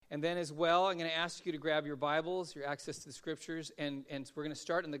And then as well, I'm going to ask you to grab your Bibles, your access to the Scriptures, and we're going to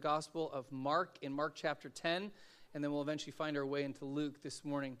start in the Gospel of Mark, in Mark chapter 10, and then we'll eventually find our way into Luke this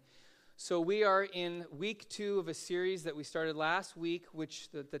morning. So we are in week 2 of a series that we started last week, which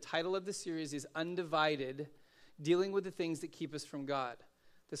the title of the series is Undivided, Dealing with the Things That Keep Us from God.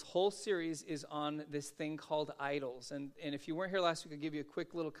 This whole series is on this thing called idols. And if you weren't here last week, I'll give you a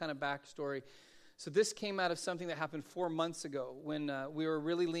quick little kind of backstory. So this came out of something that happened 4 months ago when we were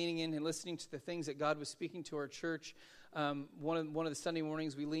really leaning in and listening to the things that God was speaking to our church. One of the Sunday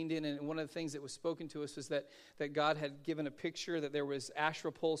mornings we leaned in, and one of the things that was spoken to us was that God had given a picture that there was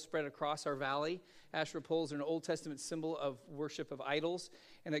Asherah poles spread across our valley. Asherah poles are an Old Testament symbol of worship of idols,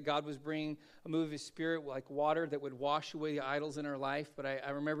 and that God was bringing a move of His Spirit like water that would wash away the idols in our life. But I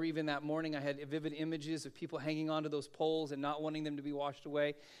remember even that morning I had vivid images of people hanging onto those poles and not wanting them to be washed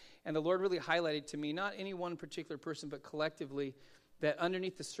away. And the Lord really highlighted to me, not any one particular person, but collectively, that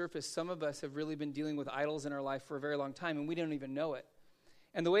underneath the surface, some of us have really been dealing with idols in our life for a very long time, and we don't even know it.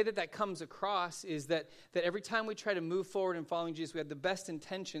 And the way that comes across is that every time we try to move forward in following Jesus, we have the best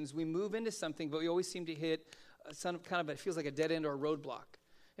intentions, we move into something, but we always seem to hit some kind of, it feels like a dead end or a roadblock.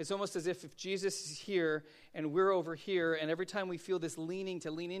 It's almost as if Jesus is here and we're over here, and every time we feel this leaning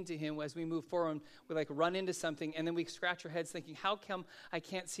to lean into Him as we move forward, we like run into something, and then we scratch our heads thinking, how come I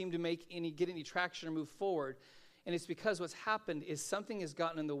can't seem to get any traction or move forward? And it's because what's happened is something has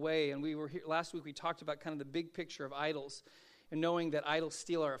gotten in the way. And we were here last week, we talked about kind of the big picture of idols and knowing that idols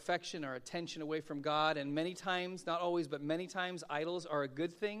steal our affection, our attention away from God. And many times, not always, but many times, idols are a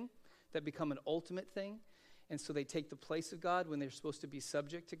good thing that become an ultimate thing. And so they take the place of God when they're supposed to be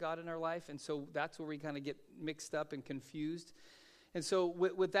subject to God in our life. And so that's where we kind of get mixed up and confused. And so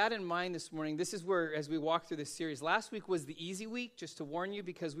with that in mind this morning, this is where, as we walk through this series, last week was the easy week, just to warn you,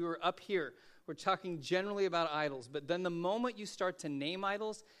 because we were up here. We're talking generally about idols. But then the moment you start to name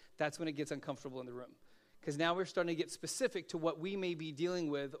idols, that's when it gets uncomfortable in the room. Because now we're starting to get specific to what we may be dealing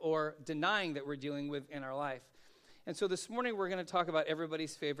with or denying that we're dealing with in our life. And so this morning we're going to talk about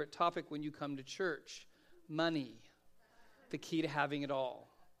everybody's favorite topic when you come to church. Money, the key to having it all.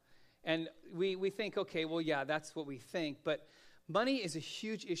 And we think, okay, well, yeah, that's what we think. But money is a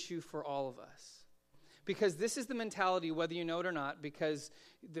huge issue for all of us. Because this is the mentality, whether you know it or not, because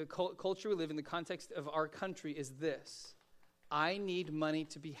the culture we live in, the context of our country is this. I need money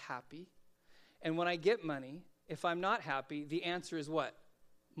to be happy. And when I get money, if I'm not happy, the answer is what?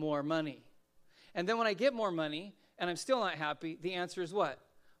 More money. And then when I get more money and I'm still not happy, the answer is what?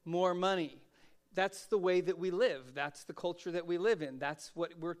 More money. That's the way that we live. That's the culture that we live in. That's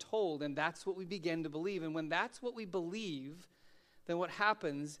what we're told, and that's what we begin to believe. And when that's what we believe, then what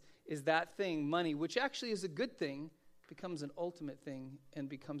happens is that thing, money, which actually is a good thing, becomes an ultimate thing and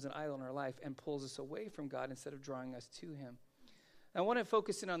becomes an idol in our life and pulls us away from God instead of drawing us to Him. I want to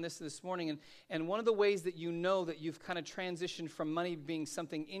focus in on this morning, and one of the ways that you know that you've kind of transitioned from money being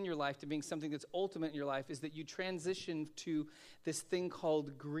something in your life to being something that's ultimate in your life is that you transition to this thing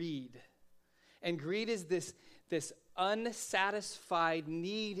called greed. And greed is this unsatisfied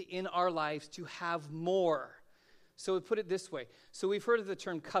need in our lives to have more. So we put it this way. So we've heard of the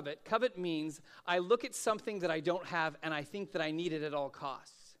term covet. Covet means I look at something that I don't have and I think that I need it at all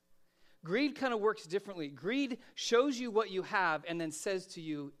costs. Greed kind of works differently. Greed shows you what you have and then says to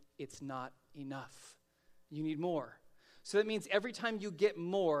you, it's not enough. You need more. So that means every time you get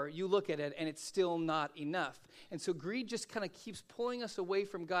more, you look at it and it's still not enough. And so greed just kind of keeps pulling us away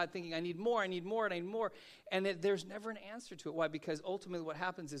from God, thinking, I need more, and I need more. And there's never an answer to it. Why? Because ultimately what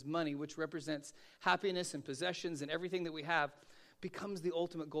happens is money, which represents happiness and possessions and everything that we have, becomes the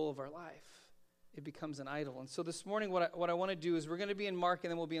ultimate goal of our life. It becomes an idol. And so this morning what I want to do is we're going to be in Mark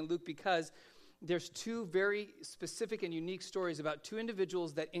and then we'll be in Luke, because there's 2 very specific and unique stories about 2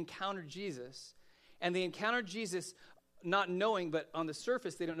 individuals that encountered Jesus. And they encountered Jesus not knowing, but on the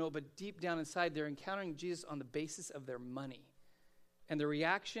surface they don't know, but deep down inside they're encountering Jesus on the basis of their money. And their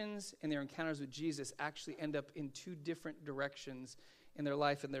reactions and their encounters with Jesus actually end up in 2 different directions in their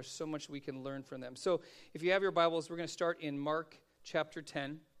life, and there's so much we can learn from them. So if you have your Bibles, we're going to start in Mark chapter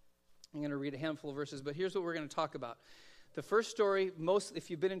 10. I'm going to read a handful of verses, but here's what we're going to talk about. The first story,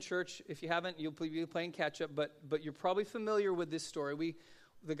 if you've been in church, if you haven't, you'll be playing catch up, but you're probably familiar with this story.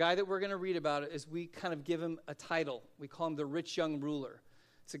 The guy that we're going to read about is we kind of give him a title. We call him the rich young ruler.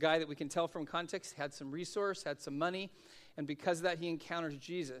 It's a guy that we can tell from context had some resource, had some money, and because of that he encounters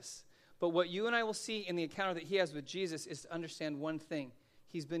Jesus. But what you and I will see in the encounter that he has with Jesus is to understand one thing.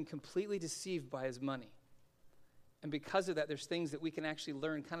 He's been completely deceived by his money. And because of that, there's things that we can actually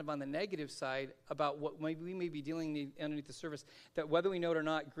learn kind of on the negative side about what maybe we may be dealing underneath the surface, that whether we know it or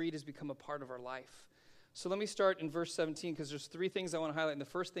not, greed has become a part of our life. So let me start in verse 17 because there's three things I want to highlight. And the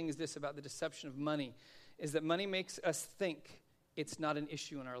first thing is this about the deception of money, is that money makes us think it's not an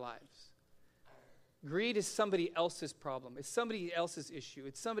issue in our lives. Greed is somebody else's problem. It's somebody else's issue.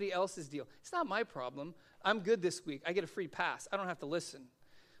 It's somebody else's deal. It's not my problem. I'm good this week. I get a free pass. I don't have to listen.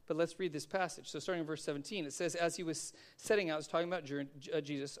 But let's read this passage. So starting in verse 17, it says, as he was setting out, it's talking about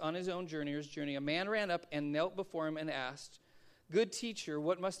Jesus, on his own journey, a man ran up and knelt before him and asked, "Good teacher,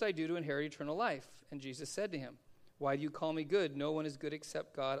 what must I do to inherit eternal life?" And Jesus said to him, "Why do you call me good? No one is good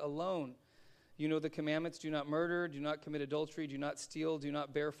except God alone. You know the commandments: do not murder, do not commit adultery, do not steal, do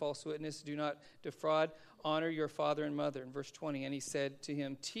not bear false witness, do not defraud, honor your father and mother." In verse 20, and he said to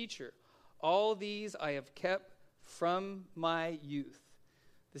him, "Teacher, all these I have kept from my youth."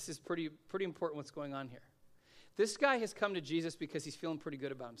 This is pretty important what's going on here. This guy has come to Jesus because he's feeling pretty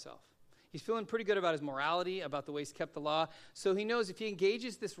good about himself. He's feeling pretty good about his morality, about the way he's kept the law. So he knows if he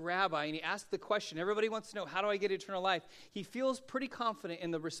engages this rabbi and he asks the question, everybody wants to know, how do I get eternal life? He feels pretty confident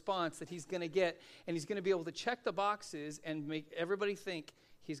in the response that he's going to get, and he's going to be able to check the boxes and make everybody think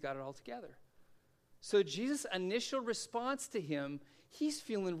he's got it all together. So Jesus' initial response to him, he's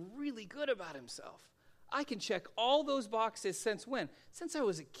feeling really good about himself. I can check all those boxes since when? Since I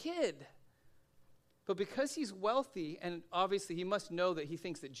was a kid. But because he's wealthy, and obviously he must know that he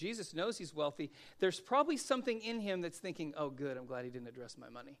thinks that Jesus knows he's wealthy, there's probably something in him that's thinking, oh, good, I'm glad he didn't address my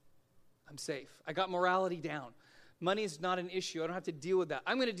money. I'm safe. I got morality down. Money is not an issue. I don't have to deal with that.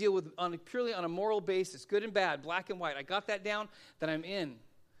 I'm going to deal with purely on a moral basis, good and bad, black and white. I got that down, then I'm in.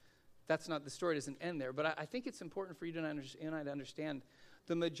 That's not, the story doesn't end there. But I think it's important for you and I to understand.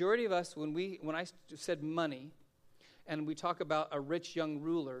 The majority of us, when I said money, and we talk about a rich young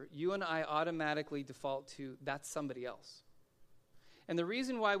ruler, you and I automatically default to that's somebody else. And the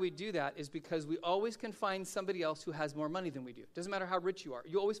reason why we do that is because we always can find somebody else who has more money than we do. It doesn't matter how rich you are.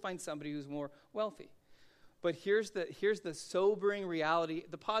 You always find somebody who's more wealthy. But here's the sobering reality,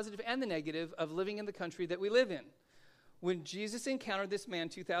 the positive and the negative, of living in the country that we live in. When Jesus encountered this man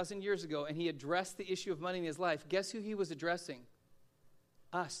 2,000 years ago and he addressed the issue of money in his life, guess who he was addressing?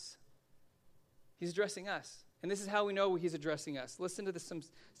 Us. He's addressing us. And this is how we know he's addressing us. Listen to some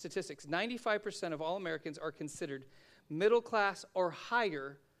statistics. 95% of all Americans are considered middle class or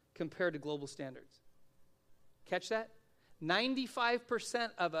higher compared to global standards. Catch that?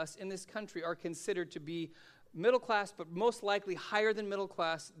 95% of us in this country are considered to be middle class, but most likely higher than middle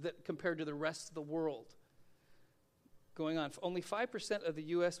class compared to the rest of the world. Going on, only 5% of the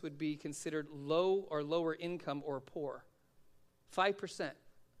U.S. would be considered low or lower income or poor. 5%.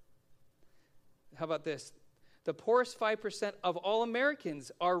 How about this? The poorest 5% of all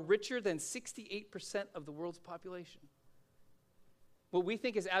Americans are richer than 68% of the world's population. What we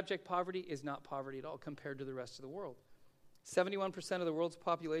think is abject poverty is not poverty at all compared to the rest of the world. 71% of the world's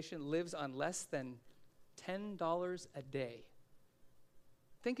population lives on less than $10 a day.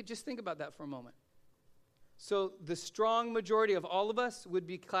 Just think about that for a moment. So the strong majority of all of us would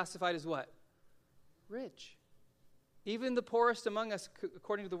be classified as what? Rich. Even the poorest among us,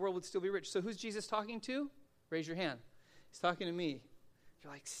 according to the world, would still be rich. So who's Jesus talking to? Raise your hand. He's talking to me.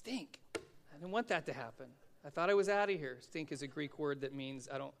 You're like, stink. I didn't want that to happen. I thought I was out of here. Stink is a Greek word that means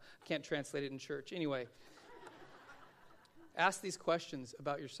I can't translate it in church. Anyway, ask these questions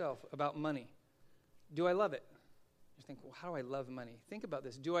about yourself, about money. Do I love it? You think, well, how do I love money? Think about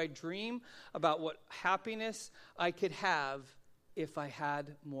this. Do I dream about what happiness I could have if I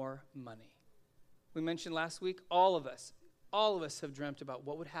had more money? We mentioned last week, all of us have dreamt about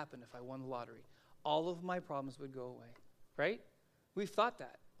what would happen if I won the lottery. All of my problems would go away, right? We've thought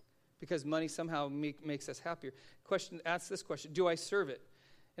that because money somehow makes us happier. Ask this question, do I serve it?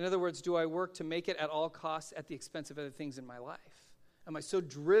 In other words, do I work to make it at all costs at the expense of other things in my life? Am I so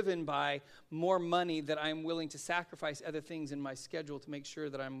driven by more money that I'm willing to sacrifice other things in my schedule to make sure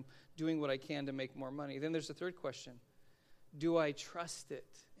that I'm doing what I can to make more money? Then there's a third question. Do I trust it?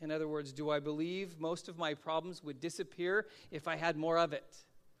 In other words, do I believe most of my problems would disappear if I had more of it?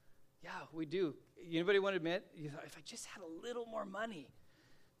 Yeah, we do. Anybody want to admit, if I just had a little more money,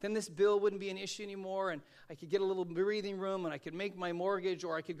 then this bill wouldn't be an issue anymore, and I could get a little breathing room, and I could make my mortgage,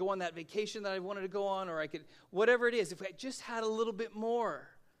 or I could go on that vacation that I wanted to go on, or I could, whatever it is, if I just had a little bit more,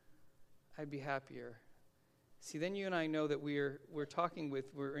 I'd be happier. See, then you and I know that we're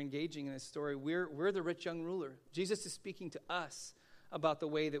engaging in this story. We're the rich young ruler. Jesus is speaking to us about the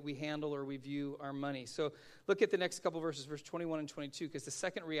way that we handle or we view our money. So look at the next couple verses, verse 21 and 22, because the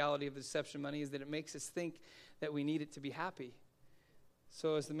second reality of the deception of money is that it makes us think that we need it to be happy.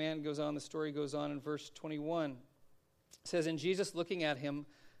 So as the man goes on, the story goes on in verse 21. It says, and Jesus looking at him,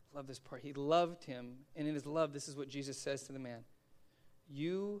 I love this part, he loved him, and in his love, this is what Jesus says to the man.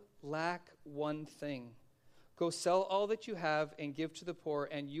 You lack one thing. Go sell all that you have and give to the poor,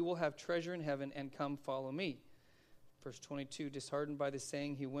 and you will have treasure in heaven, and come follow me. Verse 22, disheartened by the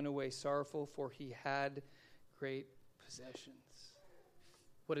saying, he went away sorrowful, for he had great possessions.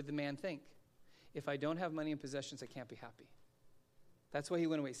 What did the man think? If I don't have money and possessions, I can't be happy. That's why he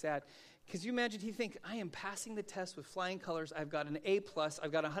went away sad. Because you imagine he think, I am passing the test with flying colors. I've got an A+,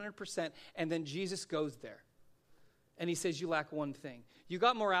 I've got 100%, and then Jesus goes there. And he says, you lack one thing. You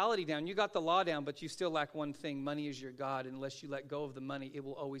got morality down, you got the law down, but you still lack one thing. Money is your God. Unless you let go of the money, it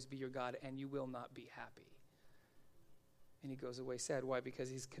will always be your God, and you will not be happy. And he goes away sad. Why? Because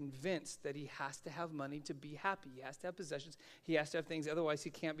he's convinced that he has to have money to be happy. He has to have possessions. He has to have things. Otherwise,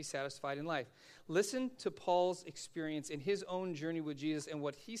 he can't be satisfied in life. Listen to Paul's experience in his own journey with Jesus and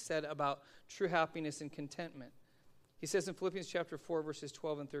what he said about true happiness and contentment. He says in Philippians chapter 4, verses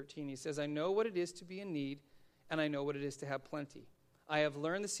 12 and 13, he says, I know what it is to be in need, and I know what it is to have plenty. I have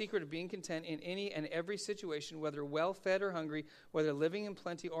learned the secret of being content in any and every situation, whether well-fed or hungry, whether living in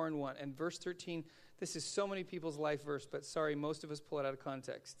plenty or in want. And verse 13, this is so many people's life verse, but sorry, most of us pull it out of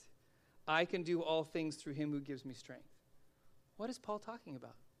context. I can do all things through him who gives me strength. What is Paul talking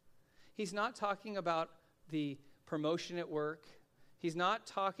about? He's not talking about the promotion at work. He's not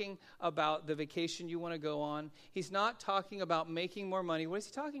talking about the vacation you want to go on. He's not talking about making more money. What is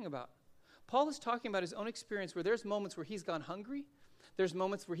he talking about? Paul is talking about his own experience where there's moments where he's gone hungry. There's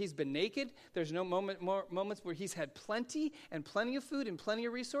moments where he's been naked. There's moments where he's had plenty and plenty of food and plenty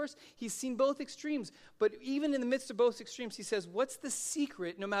of resource. He's seen both extremes. But even in the midst of both extremes, he says, what's the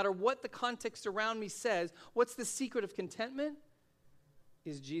secret, no matter what the context around me says, what's the secret of contentment?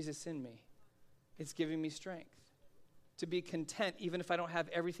 Is Jesus in me. It's giving me strength to be content, even if I don't have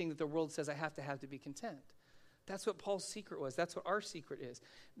everything that the world says I have to be content. That's what Paul's secret was. That's what our secret is.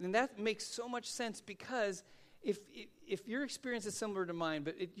 And that makes so much sense because if your experience is similar to mine,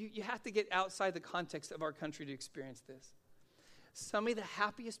 but you have to get outside the context of our country to experience this. Some of the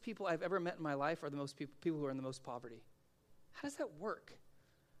happiest people I've ever met in my life are the most people who are in the most poverty. How does that work?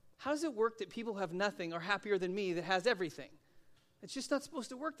 How does it work that people who have nothing are happier than me that has everything? It's just not supposed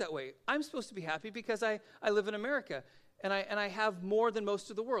to work that way. I'm supposed to be happy because I live in America, and I have more than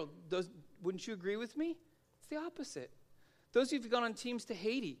most of the world. Wouldn't you agree with me? It's the opposite. Those of you who've gone on teams to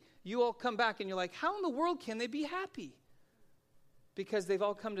Haiti, you all come back and you're like, how in the world can they be happy? Because they've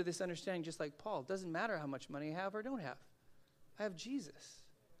all come to this understanding just like Paul. It doesn't matter how much money I have or don't have. I have Jesus.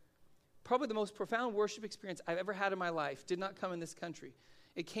 Probably the most profound worship experience I've ever had in my life did not come in this country.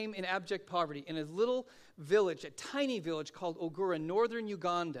 It came in abject poverty in a little village, a tiny village called Ogura, northern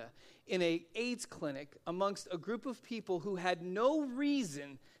Uganda, in an AIDS clinic amongst a group of people who had no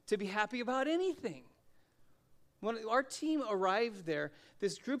reason to be happy about anything. When our team arrived there,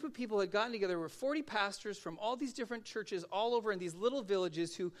 this group of people had gotten together. There were 40 pastors from all these different churches all over in these little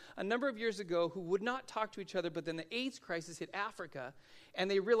villages who, a number of years ago, who would not talk to each other, but then the AIDS crisis hit Africa, and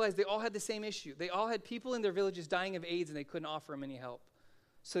they realized they all had the same issue. They all had people in their villages dying of AIDS, and they couldn't offer them any help.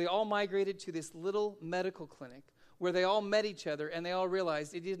 So they all migrated to this little medical clinic where they all met each other, and they all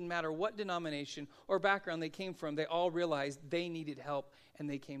realized it didn't matter what denomination or background they came from. They all realized they needed help, and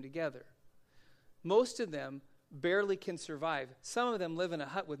they came together. Most of them barely can survive. Some of them live in a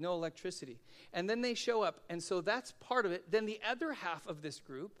hut with no electricity. And then they show up, and so that's part of it. Then the other half of this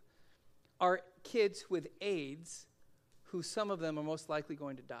group are kids with AIDS, who some of them are most likely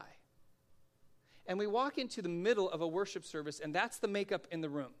going to die. And we walk into the middle of a worship service, and that's the makeup in the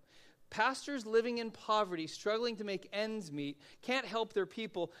room. Pastors living in poverty, struggling to make ends meet, can't help their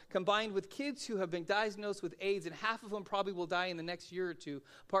people, combined with kids who have been diagnosed with AIDS, and half of them probably will die in the next year or two,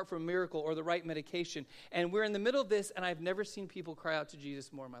 apart from a miracle or the right medication. And we're in the middle of this, and I've never seen people cry out to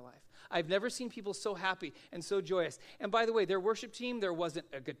Jesus more in my life. I've never seen people so happy and so joyous. And by the way, their worship team, there wasn't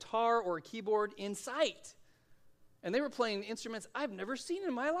a guitar or a keyboard in sight. And they were playing instruments I've never seen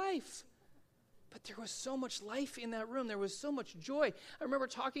in my life. But there was so much life in that room. There was so much joy. I remember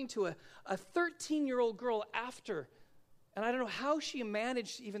talking to a 13-year-old girl after, and I don't know how she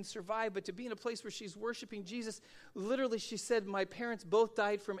managed to even survive, but to be in a place where she's worshiping Jesus. Literally, she said, my parents both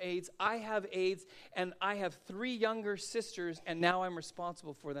died from AIDS. I have AIDS, and I have 3 younger sisters, and now I'm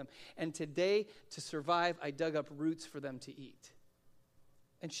responsible for them. And today, to survive, I dug up roots for them to eat.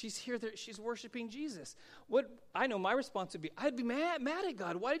 And she's here, she's worshiping Jesus. What I know my response would be, I'd be mad at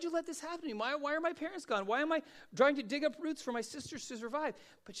God. Why did you let this happen to me? Why are my parents gone? Why am I trying to dig up roots for my sisters to survive?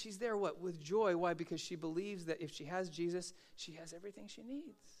 But she's there, what? With joy. Why? Because she believes that if she has Jesus, she has everything she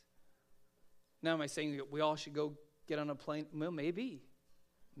needs. Now, am I saying that we all should go get on a plane? Well, maybe.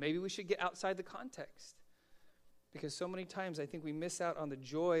 Maybe we should get outside the context. Because so many times I think we miss out on the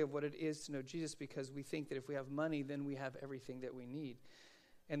joy of what it is to know Jesus because we think that if we have money, then we have everything that we need.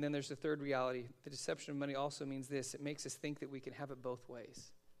 And then there's the third reality. The deception of money also means this. It makes us think that we can have it both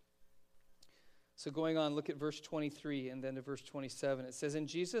ways. So going on, look at verse 23 and then to verse 27. It says, "And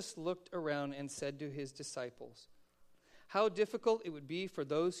Jesus looked around and said to his disciples, 'How difficult it would be for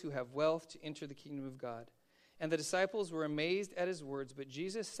those who have wealth to enter the kingdom of God.' And the disciples were amazed at his words, but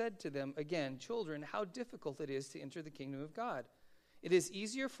Jesus said to them again, 'Children, how difficult it is to enter the kingdom of God. It is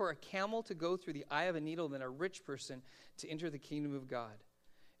easier for a camel to go through the eye of a needle than a rich person to enter the kingdom of God.'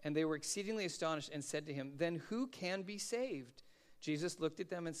 And they were exceedingly astonished and said to him, 'Then who can be saved?' Jesus looked at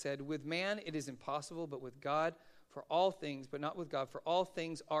them and said, 'With man it is impossible, but with God for all things, but not with God, for all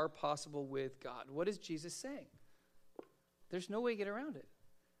things are possible with God.'" What is Jesus saying? There's no way to get around it.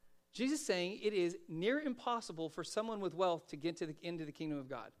 Jesus is saying it is near impossible for someone with wealth to get into the kingdom of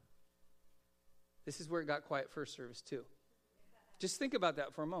God. This is where it got quiet first service too. Just think about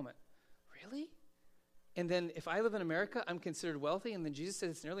that for a moment. Really? And then if I live in America, I'm considered wealthy, and then Jesus said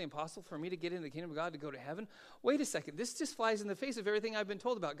it's nearly impossible for me to get into the kingdom of God, to go to heaven? Wait a second. This just flies in the face of everything I've been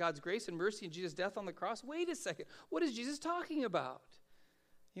told about God's grace and mercy and Jesus' death on the cross. Wait a second. What is Jesus talking about?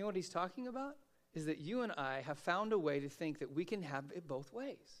 You know what he's talking about? Is that you and I have found a way to think that we can have it both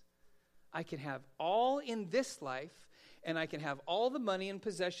ways. I can have all in this life, and I can have all the money and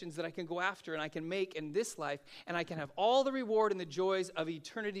possessions that I can go after and I can make in this life, and I can have all the reward and the joys of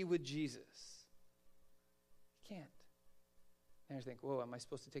eternity with Jesus. Can't. And I think, whoa, am I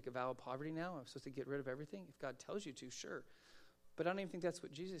supposed to take a vow of poverty now? I'm supposed to get rid of everything? If God tells you to, sure. But I don't even think that's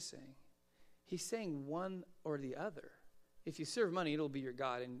what Jesus is saying. He's saying one or the other. If you serve money, it'll be your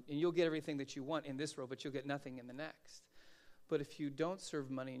God, and you'll get everything that you want in this world, but you'll get nothing in the next. But if you don't serve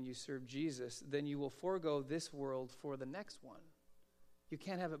money and you serve Jesus, then you will forego this world for the next one. You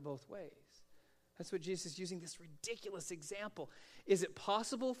can't have it both ways. That's what Jesus is using, this ridiculous example. Is it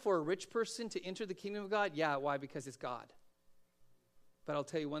possible for a rich person to enter the kingdom of God? Yeah, why? Because it's God. But I'll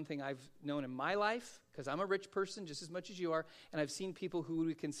tell you one thing I've known in my life, because I'm a rich person just as much as you are, and I've seen people who would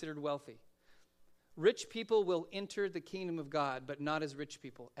be considered wealthy. Rich people will enter the kingdom of God, but not as rich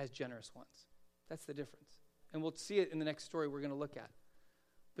people, as generous ones. That's the difference. And we'll see it in the next story we're going to look at.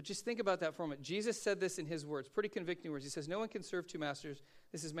 But just think about that for a moment. Jesus said this in his words, pretty convicting words. He says, "No one can serve two masters."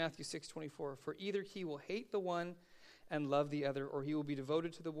 This is Matthew 6:24. "For either he will hate the one and love the other, or he will be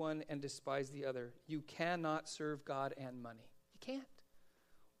devoted to the one and despise the other. You cannot serve God and money." You can't.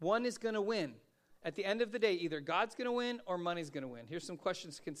 One is going to win. At the end of the day, either God's going to win or money's going to win. Here's some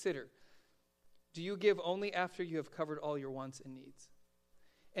questions to consider. Do you give only after you have covered all your wants and needs?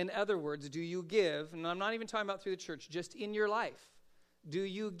 In other words, do you give, and I'm not even talking about through the church, just in your life, do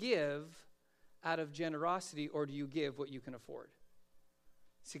you give out of generosity, or do you give what you can afford?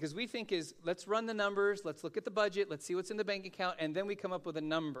 See, because we think is, let's run the numbers, let's look at the budget, let's see what's in the bank account, and then we come up with a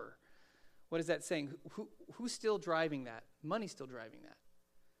number. What is that saying? Who's still driving that? Money's still driving that.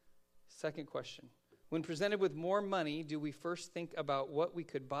 Second question. When presented with more money, do we first think about what we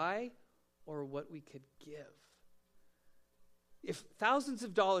could buy or what we could give? If thousands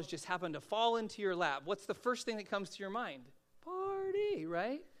of dollars just happen to fall into your lap, what's the first thing that comes to your mind? Party,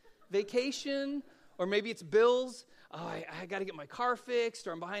 right? Vacation, or maybe it's bills. Oh, I got to get my car fixed,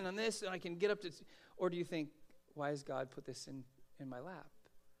 or I'm behind on this, and I can get up to... Or do you think, why has God put this in my lap?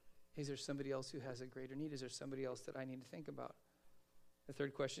 Is there somebody else who has a greater need? Is there somebody else that I need to think about? The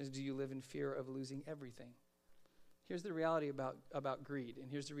third question is, do you live in fear of losing everything? Here's the reality about greed, and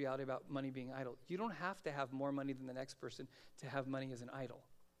here's the reality about money being idle. You don't have to have more money than the next person to have money as an idol.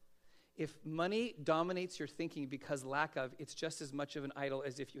 If money dominates your thinking because lack of, it's just as much of an idol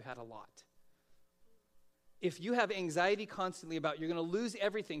as if you had a lot. If you have anxiety constantly about you're going to lose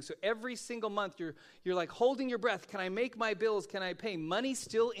everything, so every single month you're like holding your breath, can I make my bills, can I pay? Money's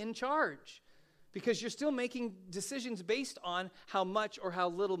still in charge because you're still making decisions based on how much or how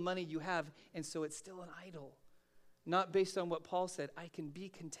little money you have, and so it's still an idol. Not based on what Paul said, I can be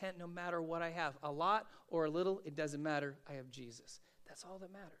content no matter what I have. A lot or a little, it doesn't matter. I have Jesus. That's all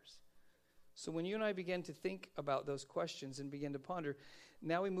that matters. So when you and I begin to think about those questions and begin to ponder,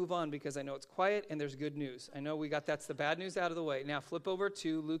 now we move on because I know it's quiet and there's good news. I know that's the bad news out of the way. Now flip over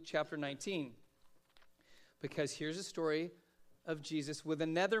to Luke chapter 19, because here's a story of Jesus with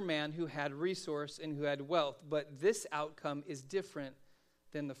another man who had resource and who had wealth, but this outcome is different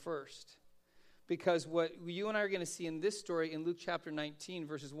than the first. Because what you and I are going to see in this story in Luke chapter 19,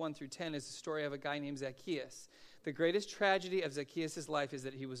 verses 1 through 10, is the story of a guy named Zacchaeus. The greatest tragedy of Zacchaeus' life is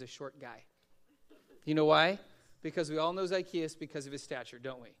that he was a short guy. You know why? Because we all know Zacchaeus because of his stature,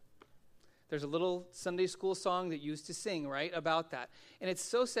 don't we? There's a little Sunday school song that you used to sing, right, about that. And it's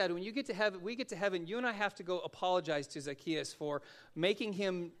so sad. When you get to heaven, we get to heaven, you and I have to go apologize to Zacchaeus for making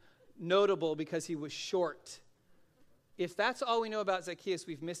him notable because he was short. if that's all we know about Zacchaeus,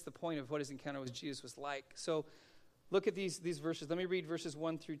 we've missed the point of what his encounter with Jesus was like. So look at these verses. Let me read verses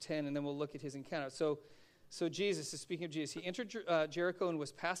 1 through 10, and then we'll look at his encounter. So Jesus, speaking of Jesus, he entered Jericho and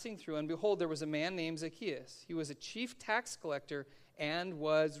was passing through, and behold, there was a man named Zacchaeus. He was a chief tax collector and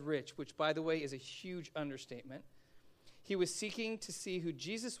was rich, which, by the way, is a huge understatement. He was seeking to see who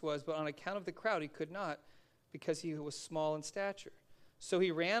Jesus was, but on account of the crowd, he could not, because he was small in stature. So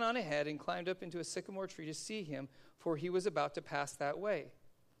he ran on ahead and climbed up into a sycamore tree to see him, for he was about to pass that way.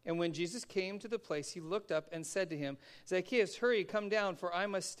 And when Jesus came to the place, he looked up and said to him, Zacchaeus, hurry, come down, for I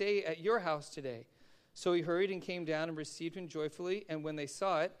must stay at your house today. So he hurried and came down and received him joyfully. And when they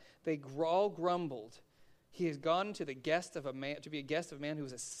saw it, they all grumbled. He has gone to be a guest of a man who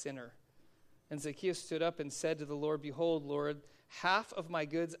was a sinner. And Zacchaeus stood up and said to the Lord, Behold, Lord, half of my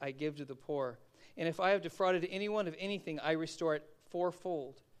goods I give to the poor. And if I have defrauded anyone of anything, I restore it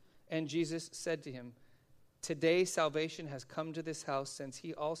fourfold. And Jesus said to him, Today salvation has come to this house, since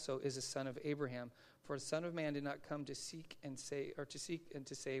he also is a son of Abraham. For the Son of Man did not come to seek and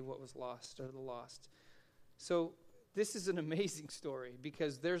to save what was lost, or the lost. So this is an amazing story,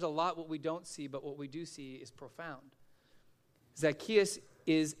 because there's a lot what we don't see, but what we do see is profound. Zacchaeus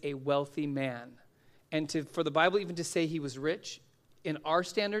is a wealthy man. And for the Bible even to say he was rich, in our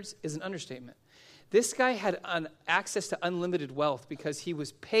standards, is an understatement. This guy had access to unlimited wealth because he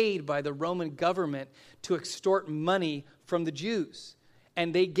was paid by the Roman government to extort money from the Jews.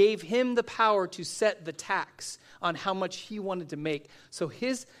 And they gave him the power to set the tax on how much he wanted to make. So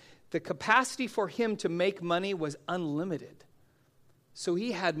the capacity for him to make money was unlimited. So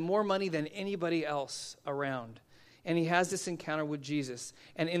he had more money than anybody else around. And he has this encounter with Jesus.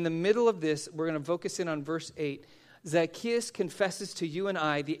 And in the middle of this, we're going to focus in on verse 8. Zacchaeus confesses to you and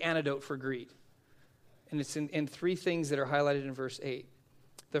I the antidote for greed. And it's in three things that are highlighted in verse 8.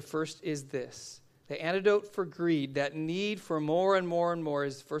 The first is this. The antidote for greed, that need for more and more and more,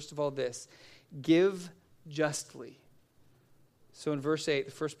 is, first of all, this. Give justly. So in verse 8,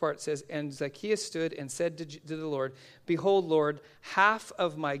 the first part says, And Zacchaeus stood and said to the Lord, Behold, Lord, half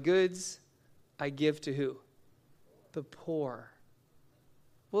of my goods I give to who? The poor.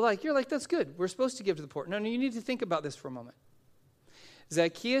 Well, you're like, that's good. We're supposed to give to the poor. No, you need to think about this for a moment.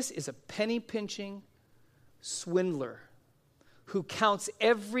 Zacchaeus is a penny-pinching swindler who counts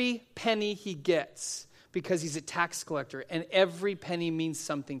every penny he gets because he's a tax collector, and every penny means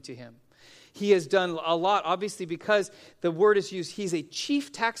something to him. He has done a lot, obviously, because the word is used. He's a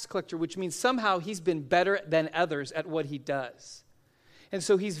chief tax collector, which means somehow he's been better than others at what he does. And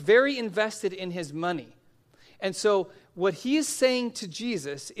so he's very invested in his money. And so what he is saying to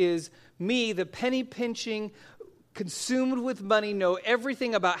Jesus is, me, the penny-pinching, consumed with money, know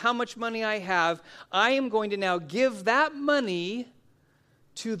everything about how much money I have, I am going to now give that money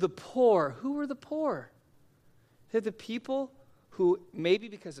to the poor. Who are the poor? They're the people who maybe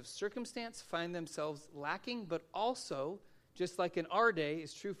because of circumstance find themselves lacking, but also, just like in our day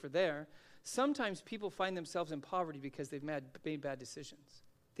is true for there, sometimes people find themselves in poverty because they've made bad decisions.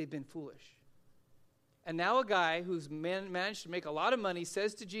 They've been foolish. And now a guy who's managed to make a lot of money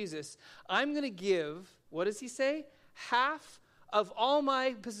says to Jesus, I'm going to give, what does he say? Half of all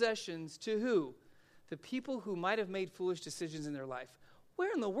my possessions to who? The people who might have made foolish decisions in their life.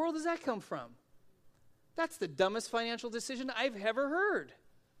 Where in the world does that come from? That's the dumbest financial decision I've ever heard.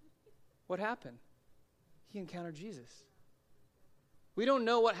 What happened? He encountered Jesus. We don't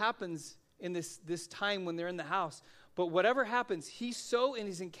know what happens in this time when they're in the house. But whatever happens, he's so in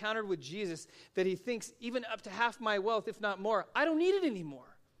his encounter with Jesus that he thinks, even up to half my wealth, if not more, I don't need it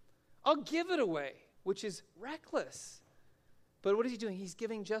anymore. I'll give it away, which is reckless. But what is he doing? He's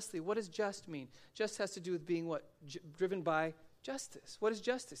giving justly. What does just mean? Just has to do with being what? Driven by justice. What is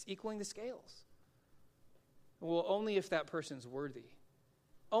justice? Equaling the scales. Well, only if that person's worthy.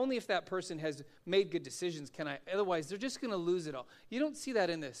 Only if that person has made good decisions can I. Otherwise, they're just going to lose it all. You don't see that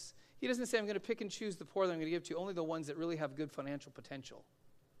in this. He doesn't say, I'm going to pick and choose the poor that I'm going to give to, only the ones that really have good financial potential.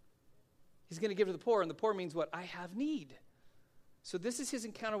 He's going to give to the poor, and the poor means what? I have need. So this is his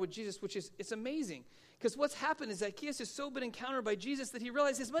encounter with Jesus, which is, it's amazing. Because what's happened is Zacchaeus has so been encountered by Jesus that he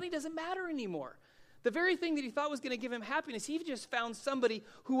realized his money doesn't matter anymore. The very thing that he thought was going to give him happiness, he just found somebody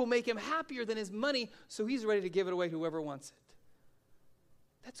who will make him happier than his money, so he's ready to give it away to whoever wants it.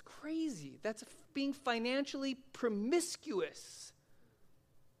 That's crazy. That's being financially promiscuous.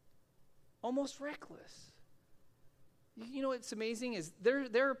 Almost reckless. You know what's amazing is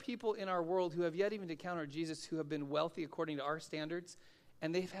there are people in our world who have yet even encountered Jesus who have been wealthy according to our standards,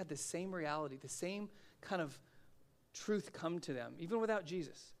 and they've had the same reality, the same kind of truth come to them, even without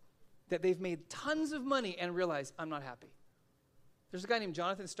Jesus, that they've made tons of money and realize, I'm not happy. There's a guy named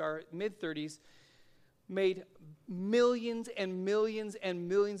Jonathan Starr, mid-30s, made millions and millions and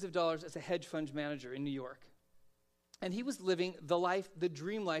millions of dollars as a hedge fund manager in New York. And he was living the life, the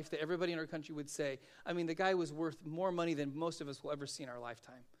dream life that everybody in our country would say. I mean, the guy was worth more money than most of us will ever see in our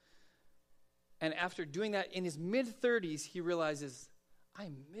lifetime. And after doing that in his mid-30s, he realizes,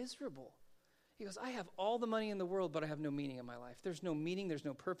 I'm miserable. He goes, I have all the money in the world, but I have no meaning in my life. There's no meaning, there's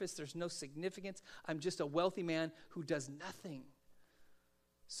no purpose, there's no significance. I'm just a wealthy man who does nothing.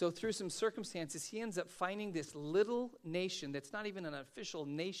 So through some circumstances, he ends up finding this little nation that's not even an official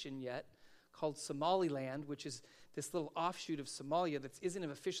nation yet, called Somaliland, which is this little offshoot of Somalia that isn't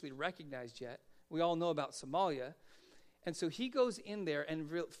officially recognized yet. We all know about Somalia. And so he goes in there and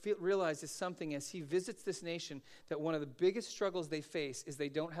realizes something as he visits this nation, that one of the biggest struggles they face is they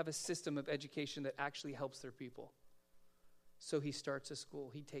don't have a system of education that actually helps their people. So he starts a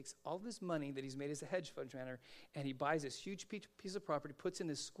school. He takes all this money that he's made as a hedge fund manager, and he buys this huge piece of property, puts in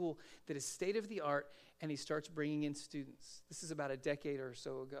this school that is state of the art, and he starts bringing in students. This is about a decade or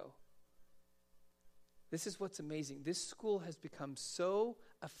so ago. This is what's amazing. This school has become so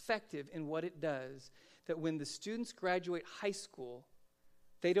effective in what it does that when the students graduate high school,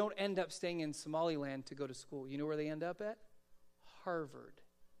 they don't end up staying in Somaliland to go to school. You know where they end up at? Harvard,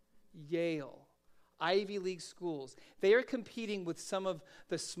 Yale, Ivy League schools. They are competing with some of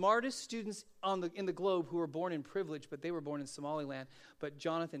the smartest students in the globe who were born in privilege, but they were born in Somaliland. But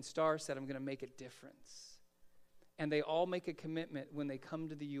Jonathan Starr said, I'm going to make a difference. And they all make a commitment when they come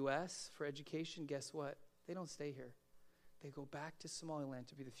to the U.S. for education. Guess what? They don't stay here. They go back to Somaliland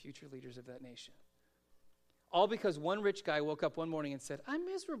to be the future leaders of that nation. All because one rich guy woke up one morning and said, I'm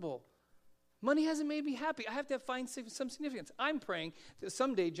miserable. Money hasn't made me happy. I have to find some significance. I'm praying that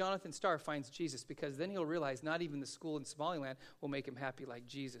someday Jonathan Starr finds Jesus, because then he'll realize not even the school in Somaliland will make him happy like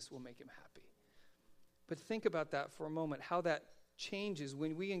Jesus will make him happy. But think about that for a moment, how that changes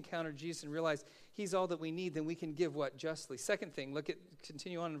when we encounter Jesus and realize he's all that we need. Then we can give what? Justly. Second thing,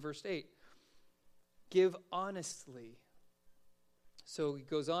 continue on in verse 8. Give honestly. So he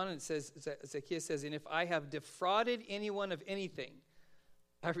goes on and it says, Zacchaeus says, and if I have defrauded anyone of anything,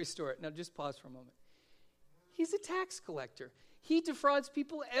 I restore it. Now just pause for a moment. He's a tax collector. He defrauds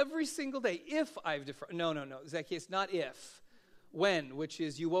people every single day. If I've defrauded. No. Zacchaeus, not if. When, which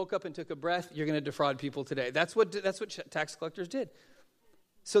is you woke up and took a breath, you're going to defraud people today. That's what tax collectors did.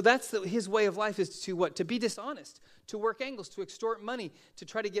 So that's his way of life, is to what? To be dishonest, to work angles, to extort money, to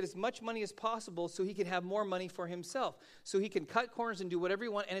try to get as much money as possible so he can have more money for himself. So he can cut corners and do whatever he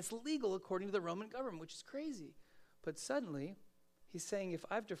wants, and it's legal according to the Roman government, which is crazy. But suddenly, he's saying, if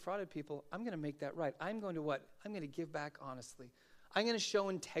I've defrauded people, I'm going to make that right. I'm going to what? I'm going to give back honestly. I'm going to show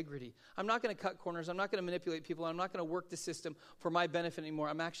integrity. I'm not going to cut corners. I'm not going to manipulate people. I'm not going to work the system for my benefit anymore.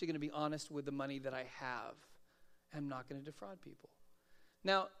 I'm actually going to be honest with the money that I have. I'm not going to defraud people.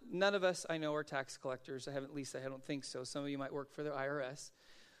 Now, none of us, I know, are tax collectors. I don't think so. Some of you might work for the IRS,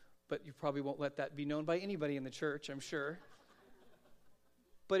 but you probably won't let that be known by anybody in the church, I'm sure.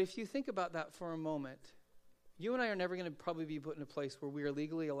 But if you think about that for a moment, you and I are never going to probably be put in a place where we are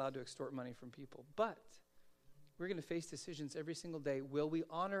legally allowed to extort money from people. But we're going to face decisions every single day. Will we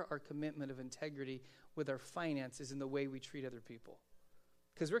honor our commitment of integrity with our finances and the way we treat other people?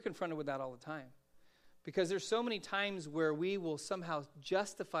 Because we're confronted with that all the time. Because there's so many times where we will somehow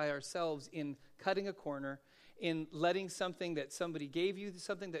justify ourselves in cutting a corner, in letting something that somebody gave you,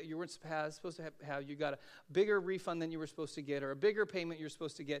 something that you weren't supposed to have. You got a bigger refund than you were supposed to get, or a bigger payment you're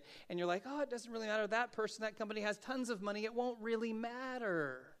supposed to get. And you're like, oh, it doesn't really matter. That person, that company has tons of money. It won't really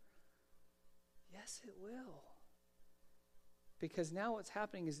matter. Yes, it will. Because now what's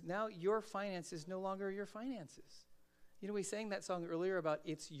happening is now your finance is no longer your finances. You know, we sang that song earlier about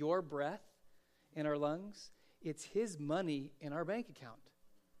it's your breath in our lungs. It's his money in our bank account.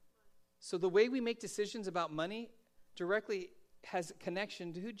 So the way we make decisions about money directly has a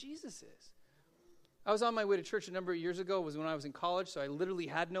connection to who Jesus is. I was on my way to church a number of years ago. It was when I was in college, so I literally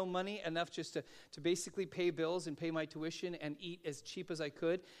had no money, enough just to basically pay bills and pay my tuition and eat as cheap as I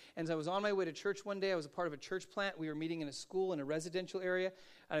could. And as I was on my way to church one day, I was a part of a church plant. We were meeting in a school in a residential area,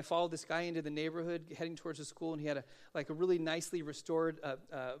 and I followed this guy into the neighborhood heading towards the school, and he had a really nicely restored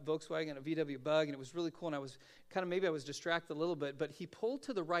Volkswagen, a VW Bug, and it was really cool, and I was maybe I was distracted a little bit, but he pulled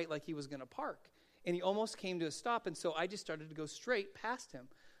to the right like he was going to park, and he almost came to a stop, and so I just started to go straight past him.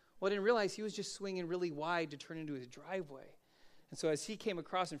 Well, I didn't realize he was just swinging really wide to turn into his driveway. And so as he came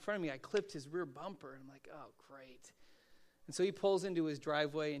across in front of me, I clipped his rear bumper. And I'm like, oh, great. And so he pulls into his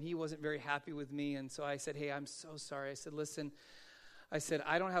driveway, and he wasn't very happy with me. And so I said, hey, I'm so sorry. I said, listen,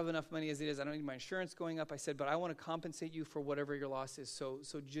 I don't have enough money as it is. I don't need my insurance going up. I said, but I want to compensate you for whatever your loss is. So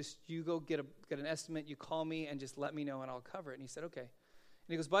just you go get an estimate. You call me and just let me know, and I'll cover it. And he said, okay. And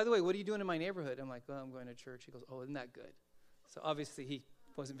he goes, by the way, what are you doing in my neighborhood? I'm like, well, I'm going to church. He goes, oh, isn't that good? So obviously he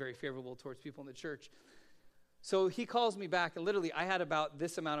wasn't very favorable towards people in the church. So he calls me back, and literally I had about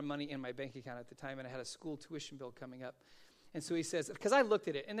this amount of money in my bank account at the time, and I had a school tuition bill coming up. And so he says, because I looked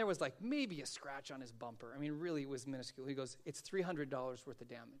at it, and there was like maybe a scratch on his bumper. I mean, really, it was minuscule. He goes, it's $300 worth of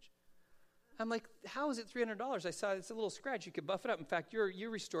damage. I'm like, how is it $300? I saw it's a little scratch. You could buff it up. In fact, you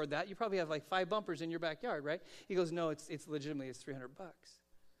restored that. You probably have like 5 bumpers in your backyard, right? He goes, no, it's legitimately, it's $300.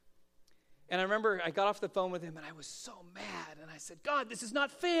 And I remember I got off the phone with him, and I was so mad. And I said, God, this is not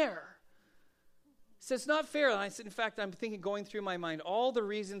fair. He said, it's not fair. And I said, in fact, I'm thinking, going through my mind, all the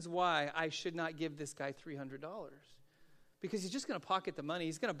reasons why I should not give this guy $300. Because he's just going to pocket the money.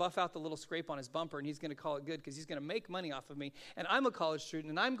 He's going to buff out the little scrape on his bumper, and he's going to call it good because he's going to make money off of me. And I'm a college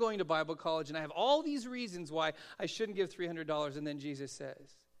student, and I'm going to Bible college, and I have all these reasons why I shouldn't give $300. And then Jesus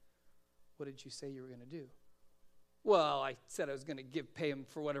says, what did you say you were going to do? Well, I said I was going to pay him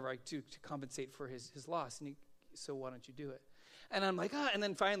for whatever I do to compensate for his loss. And so why don't you do it? And I'm like, and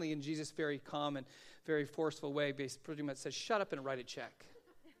then finally, in Jesus' very calm and very forceful way, pretty much says, shut up and write a check.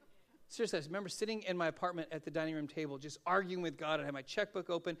 Seriously, I remember sitting in my apartment at the dining room table, just arguing with God. I had my checkbook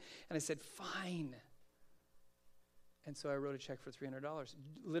open, and I said, fine. And so I wrote a check for $300.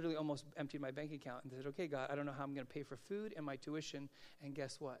 Literally almost emptied my bank account and said, okay, God, I don't know how I'm going to pay for food and my tuition. And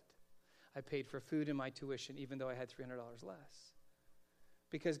guess what? I paid for food and my tuition, even though I had $300 less.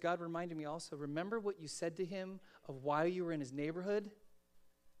 Because God reminded me also, remember what you said to him of why you were in his neighborhood?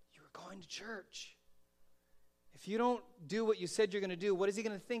 You were going to church. If you don't do what you said you're going to do, what is he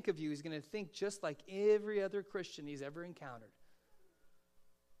going to think of you? He's going to think just like every other Christian he's ever encountered.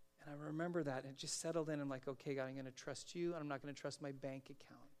 And I remember that, and it just settled in. I'm like, okay, God, I'm going to trust you, and I'm not going to trust my bank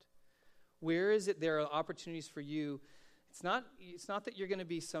account. Where is it there are opportunities for you? It's not that you're going to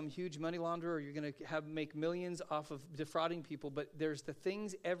be some huge money launderer or you're going to make millions off of defrauding people, but there's the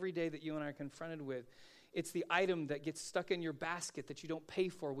things every day that you and I are confronted with. It's the item that gets stuck in your basket that you don't pay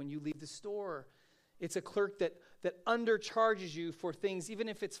for when you leave the store. It's a clerk that undercharges you for things, even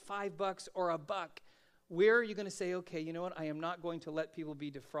if it's $5 or $1. Where are you going to say, okay, you know what? I am not going to let people be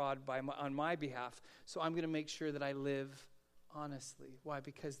defrauded on my behalf, so I'm going to make sure that I live honestly. Why?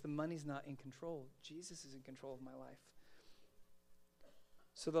 Because the money's not in control. Jesus is in control of my life.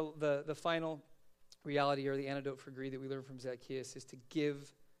 So the final reality or the antidote for greed that we learn from Zacchaeus is to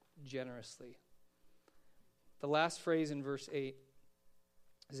give generously. The last phrase in verse 8,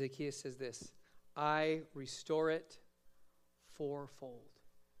 Zacchaeus says this, I restore it fourfold.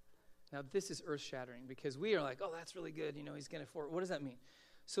 Now this is earth-shattering because we are like, oh, that's really good. He's going to afford. What does that mean?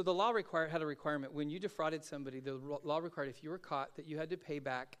 So the law had a requirement. When you defrauded somebody, the law required if you were caught that you had to pay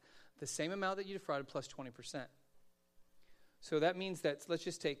back the same amount that you defrauded plus 20%. So that means that,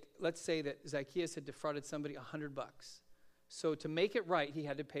 let's say that Zacchaeus had defrauded somebody $100. So to make it right, he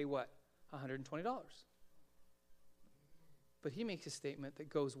had to pay what? $120. But he makes a statement that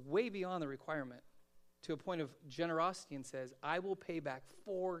goes way beyond the requirement to a point of generosity and says, I will pay back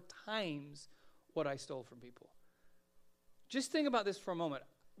 4 times what I stole from people. Just think about this for a moment.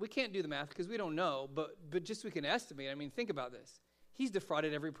 We can't do the math because we don't know, but just we can estimate. I mean, think about this. He's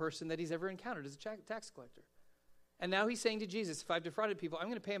defrauded every person that he's ever encountered as a tax collector. And now he's saying to Jesus, if I've defrauded people, I'm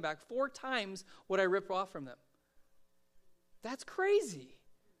going to pay him back 4 times what I ripped off from them. That's crazy.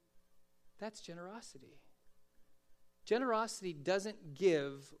 That's generosity. Generosity doesn't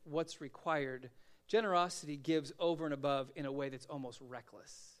give what's required. Generosity gives over and above in a way that's almost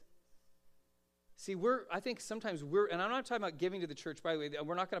reckless. See, I think sometimes and I'm not talking about giving to the church, by the way.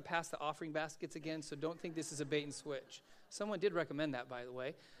 We're not going to pass the offering baskets again, so don't think this is a bait and switch. Someone did recommend that, by the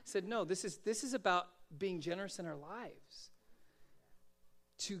way. Said, no, this is about being generous in our lives.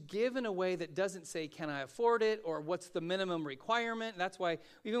 To give in a way that doesn't say, can I afford it, or what's the minimum requirement. That's why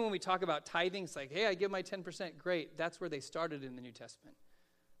even when we talk about tithing, it's like, hey, I give my 10%, great. That's where they started in the New Testament.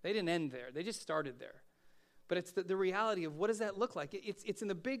 They didn't end there. They just started there. But it's the reality of what does that look like? It's in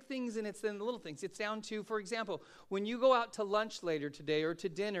the big things and it's in the little things. It's down to, for example, when you go out to lunch later today or to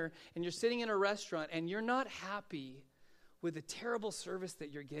dinner and you're sitting in a restaurant and you're not happy with the terrible service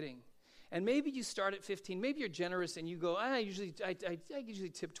that you're getting. And maybe you start at 15, maybe you're generous and you go, I usually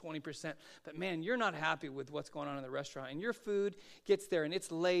tip 20%, but man, you're not happy with what's going on in the restaurant. And your food gets there and it's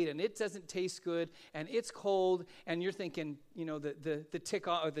late and it doesn't taste good and it's cold and you're thinking, the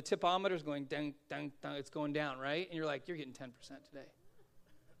tipometer is going dang, dang, dang, it's going down, right? And you're like, you're getting 10% today.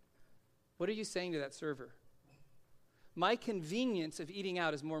 What are you saying to that server? My convenience of eating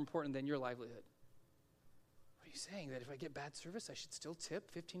out is more important than your livelihood. What are you saying? That if I get bad service, I should still tip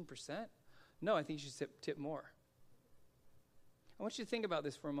 15%? No, I think you should tip more. I want you to think about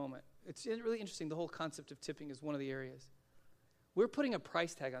this for a moment. It's really interesting. The whole concept of tipping is one of the areas. We're putting a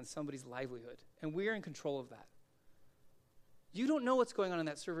price tag on somebody's livelihood, and we're in control of that. You don't know what's going on in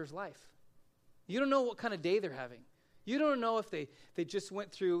that server's life. You don't know what kind of day they're having. You don't know if they just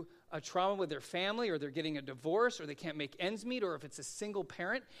went through a trauma with their family, or they're getting a divorce, or they can't make ends meet, or if it's a single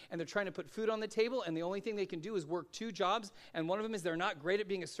parent and they're trying to put food on the table and the only thing they can do is work 2 jobs, and one of them is they're not great at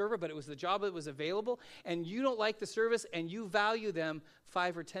being a server, but it was the job that was available, and you don't like the service and you value them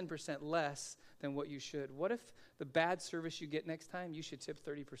 5 or 10% less than what you should. What if the bad service you get next time, you should tip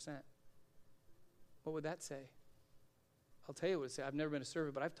 30%? What would that say? I'll tell you what it would say. I've never been a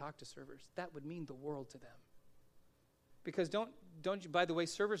server, but I've talked to servers. That would mean the world to them. Because don't you, by the way,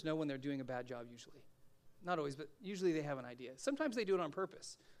 servers know when they're doing a bad job usually. Not always, but usually they have an idea. Sometimes they do it on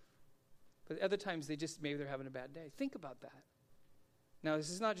purpose. But other times maybe they're having a bad day. Think about that. Now,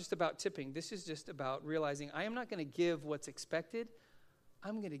 this is not just about tipping. This is just about realizing I am not going to give what's expected.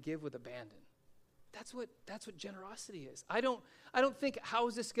 I'm going to give with abandon. That's what generosity is. I don't think, how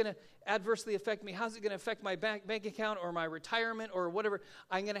is this going to adversely affect me? How's it going to affect my bank account or my retirement or whatever?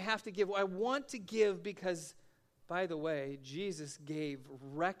 I'm going to have to give. I want to give because, by the way, Jesus gave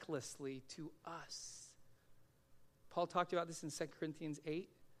recklessly to us. Paul talked about this in 2 Corinthians 8.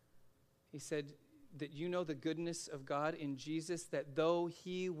 He said that you know the goodness of God in Jesus, that though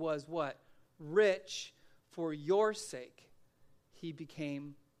he was what? Rich, for your sake, he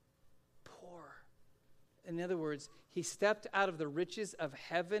became poor. In other words, he stepped out of the riches of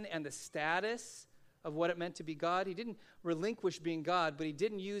heaven and the status of what it meant to be God. He didn't relinquish being God, but he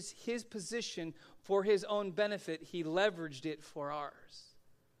didn't use his position for his own benefit. He leveraged it for ours.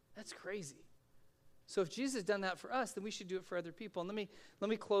 That's crazy. So if Jesus has done that for us, then we should do it for other people. And let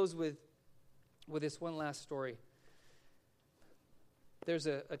me close with this one last story. There's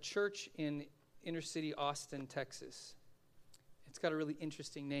a church in inner city Austin, Texas. It's got a really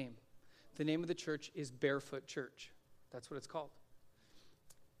interesting name. The name of the church is Barefoot Church. That's what it's called.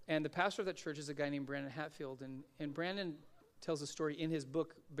 And the pastor of that church is a guy named Brandon Hatfield. And Brandon tells a story in his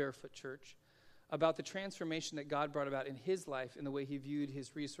book, Barefoot Church, about the transformation that God brought about in his life in the way he viewed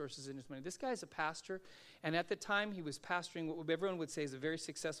his resources and his money. This guy's a pastor, and at the time he was pastoring what everyone would say is a very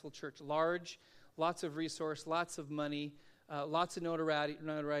successful church. Large, lots of resource, lots of money, lots of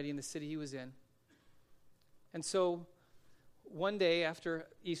notoriety in the city he was in. And so one day after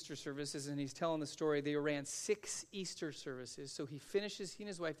Easter services, and he's telling the story, they ran 6 Easter services. So he and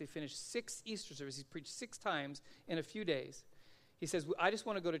his wife, they finished 6 Easter services. He preached 6 times in a few days. He says, I just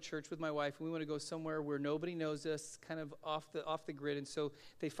want to go to church with my wife, and we want to go somewhere where nobody knows us, kind of off the grid. And so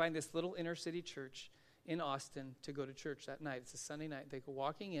they find this little inner city church in Austin to go to church that night. It's a Sunday night. They go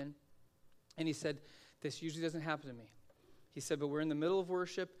walking in, and he said, this usually doesn't happen to me. He said, but we're in the middle of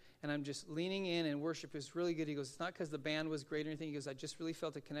worship, and I'm just leaning in, and worship is really good. He goes, it's not because the band was great or anything. He goes, I just really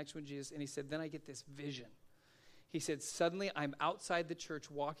felt a connection with Jesus. And he said, then I get this vision. He said, suddenly I'm outside the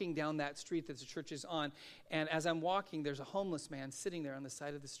church walking down that street that the church is on. And as I'm walking, there's a homeless man sitting there on the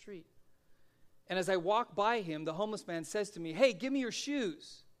side of the street. And as I walk by him, the homeless man says to me, hey, give me your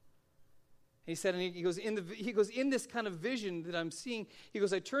shoes. He said, and he goes, in this kind of vision that I'm seeing, he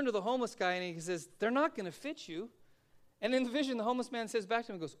goes, I turn to the homeless guy and he says, they're not going to fit you. And in the vision, the homeless man says back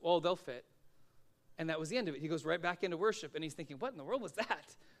to him, he goes, oh, they'll fit. And that was the end of it. He goes right back into worship, and he's thinking, what in the world was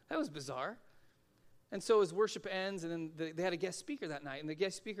that? That was bizarre. And so as worship ends, and then they had a guest speaker that night, and the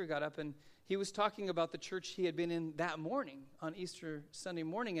guest speaker got up, and he was talking about the church he had been in that morning, on Easter Sunday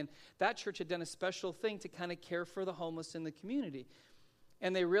morning, and that church had done a special thing to kind of care for the homeless in the community.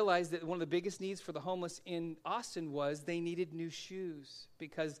 And they realized that one of the biggest needs for the homeless in Austin was they needed new shoes,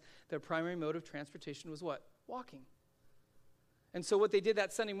 because their primary mode of transportation was what? Walking. And so what they did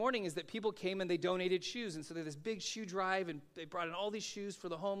that Sunday morning is that people came and they donated shoes. And so they had this big shoe drive, and they brought in all these shoes for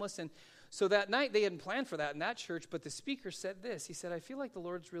the homeless. And so that night they hadn't planned for that in that church, but the speaker said this. He said, I feel like the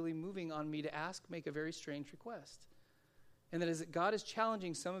Lord's really moving on me to make a very strange request. And that is that God is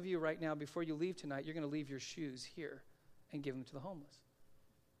challenging some of you right now, before you leave tonight, you're going to leave your shoes here and give them to the homeless.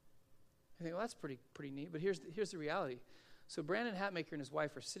 I think, well, that's pretty neat. But here's the reality. So Brandon Hatmaker and his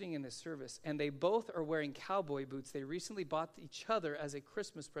wife are sitting in this service, and they both are wearing cowboy boots. They recently bought each other as a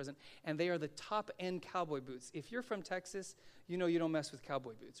Christmas present, and they are the top-end cowboy boots. If you're from Texas, you know you don't mess with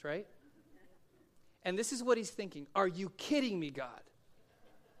cowboy boots, right? And this is what he's thinking. Are you kidding me, God?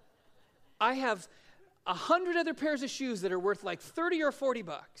 I have 100 other pairs of shoes that are worth like 30 or 40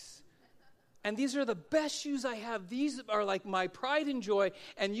 bucks. And these are the best shoes I have. These are like my pride and joy.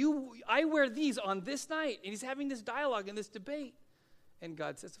 And I wear these on this night. And he's having this dialogue and this debate. And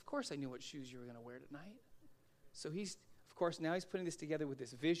God says, of course I knew what shoes you were going to wear tonight. So now he's putting this together with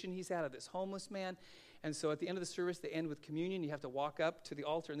this vision he's had of this homeless man. And so at the end of the service, they end with communion. You have to walk up to the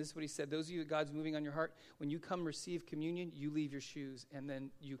altar, and this is what he said. Those of you that God's moving on your heart, when you come receive communion, you leave your shoes, and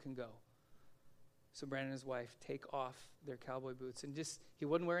then you can go. So Brandon and his wife take off their cowboy boots. And he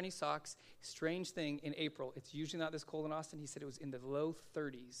wouldn't wear any socks. Strange thing, in April, it's usually not this cold in Austin. He said it was in the low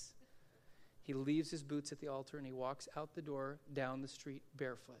 30s. He leaves his boots at the altar, and he walks out the door, down the street,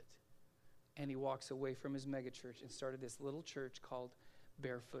 barefoot. And he walks away from his megachurch and started this little church called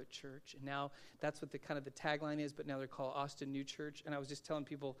Barefoot Church. And now that's what the tagline is, but now they're called Austin New Church. And I was just telling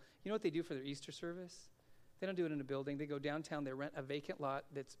people, you know what they do for their Easter service? They don't do it in a building. They go downtown. They rent a vacant lot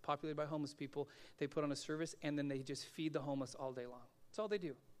that's populated by homeless people. They put on a service, and then they just feed the homeless all day long. That's all they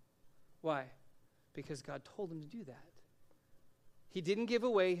do. Why? Because God told them to do that. He didn't give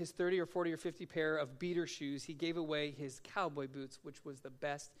away his 30 or 40 or 50 pair of beater shoes. He gave away his cowboy boots, which was the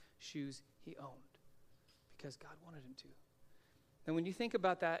best shoes he owned, because God wanted him to. And when you think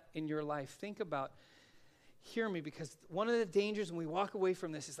about that in your life, hear me, because one of the dangers when we walk away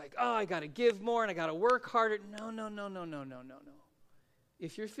from this is like, oh, I got to give more and I got to work harder. No.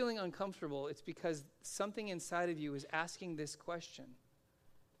 If you're feeling uncomfortable, it's because something inside of you is asking this question: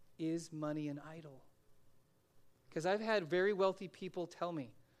 is money an idol? Because I've had very wealthy people tell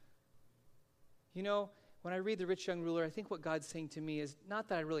me, you know, when I read The Rich Young Ruler, I think what God's saying to me is not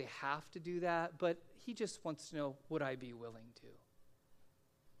that I really have to do that, but he just wants to know, would I be willing to?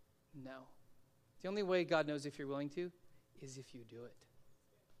 No. The only way God knows if you're willing to is if you do it.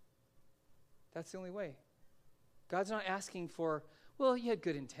 That's the only way. God's not asking for, well, you had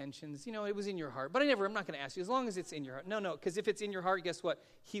good intentions. You know, it was in your heart. But I'm not going to ask you as long as it's in your heart. No, because if it's in your heart, guess what?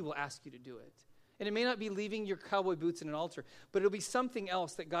 He will ask you to do it. And it may not be leaving your cowboy boots in an altar, but it'll be something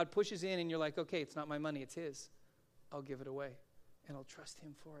else that God pushes in and you're like, okay, it's not my money, it's his. I'll give it away, and I'll trust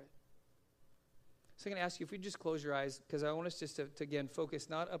him for it. So I'm going to ask you if we just close your eyes, because I want us just to again, focus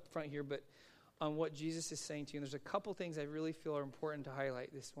not up front here, but on what Jesus is saying to you. And there's a couple things I really feel are important to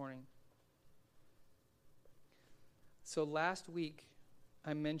highlight this morning. So last week,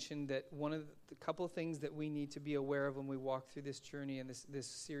 I mentioned that one of the couple of things that we need to be aware of when we walk through this journey and this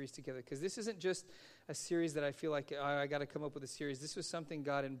series together, because this isn't just a series that I feel like I got to come up with a series. This was something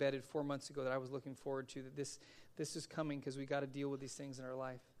God embedded 4 months ago that I was looking forward to, that this is coming because we got to deal with these things in our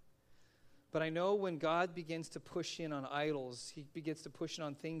life. But I know when God begins to push in on idols, he begins to push in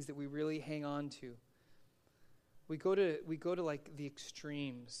on things that we really hang on to. We go to like the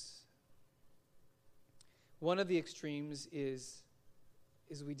extremes. One of the extremes is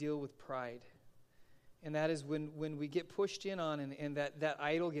we deal with pride. And that is when we get pushed in on and that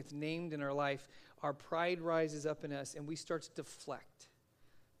idol gets named in our life, our pride rises up in us and we start to deflect.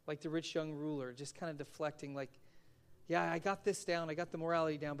 Like the rich young ruler, just kind of deflecting, like, yeah, I got this down, I got the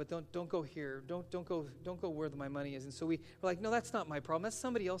morality down, but don't go here. Don't go where my money is. And so we're like, no, that's not my problem. That's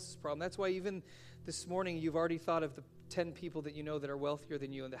somebody else's problem. That's why even this morning you've already thought of the 10 people that you know that are wealthier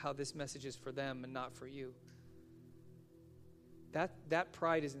than you and how this message is for them and not for you. That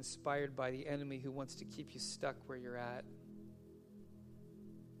pride is inspired by the enemy who wants to keep you stuck where you're at.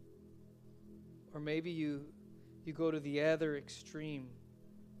 Or maybe you go to the other extreme.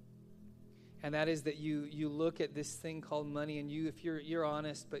 And that is that you look at this thing called money and if you're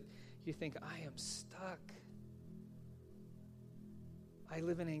honest, but you think, I am stuck. I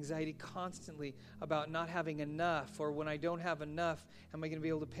live in anxiety constantly about not having enough, or when I don't have enough, am I going to be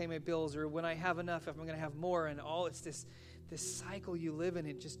able to pay my bills? Or when I have enough, if I'm going to have more, and all it's this cycle you live in,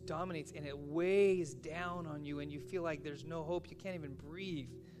 it just dominates and it weighs down on you and you feel like there's no hope. You can't even breathe.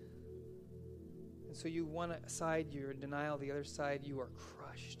 And so one side, you're in denial. The other side, you are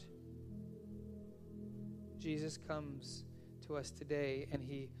crushed. Jesus comes to us today and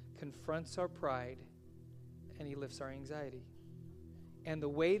he confronts our pride and he lifts our anxiety. And the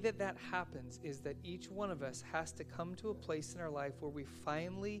way that happens is that each one of us has to come to a place in our life where we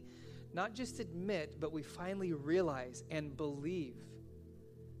finally not just admit, but we finally realize and believe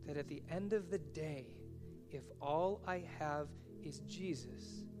that at the end of the day, if all I have is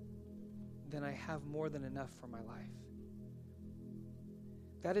Jesus, then I have more than enough for my life.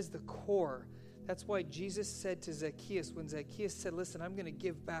 That is the core. That's why Jesus said to Zacchaeus, when Zacchaeus said, listen, I'm going to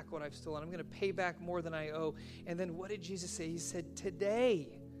give back what I've stolen. I'm going to pay back more than I owe. And then what did Jesus say? He said, today,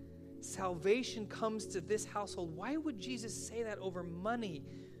 salvation comes to this household. Why would Jesus say that over money?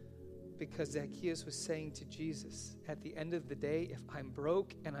 Because Zacchaeus was saying to Jesus, at the end of the day, if I'm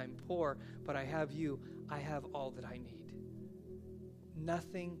broke and I'm poor, but I have you, I have all that I need.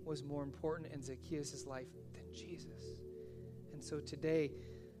 Nothing was more important in Zacchaeus' life than Jesus. And so today,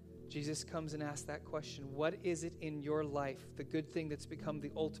 Jesus comes and asks that question. What is it in your life, the good thing that's become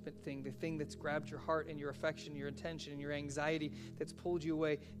the ultimate thing, the thing that's grabbed your heart and your affection, your attention, and your anxiety that's pulled you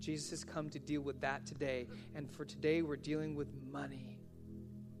away? Jesus has come to deal with that today. And for today, we're dealing with money,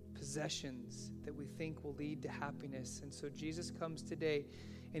 possessions that we think will lead to happiness. And so Jesus comes today,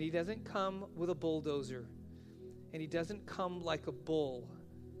 and he doesn't come with a bulldozer, and he doesn't come like a bull,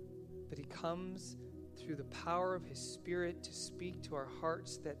 but he comes through the power of his Spirit to speak to our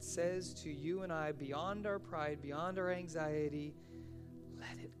hearts that says to you and I, beyond our pride, beyond our anxiety,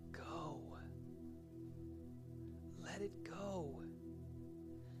 let it go. Let it go.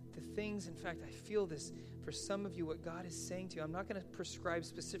 The things, in fact, I feel this for some of you, what God is saying to you. I'm not going to prescribe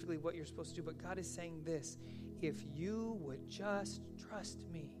specifically what you're supposed to do, but God is saying this. If you would just trust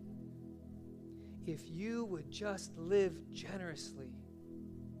me, if you would just live generously,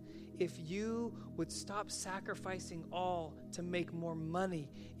 if you would stop sacrificing all to make more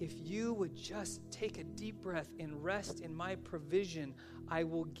money, if you would just take a deep breath and rest in my provision, I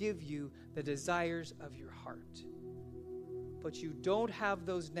will give you the desires of your heart. But you don't have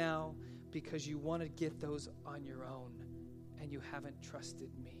those now because you want to get those on your own and you haven't trusted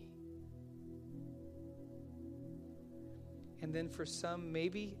me. And then for some,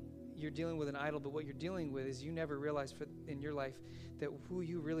 maybe you're dealing with an idol, but what you're dealing with is you never realized in your life that who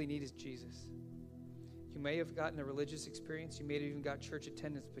you really need is Jesus. You may have gotten a religious experience. You may have even got church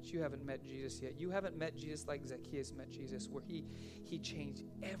attendance, but you haven't met Jesus yet. You haven't met Jesus like Zacchaeus met Jesus, where he changed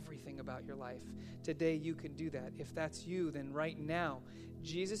everything about your life. Today you can do that. If that's you, then right now,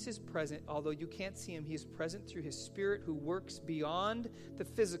 Jesus is present. Although you can't see him, he is present through his Spirit who works beyond the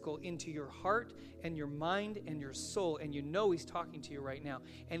physical into your heart and your mind and your soul. And you know he's talking to you right now.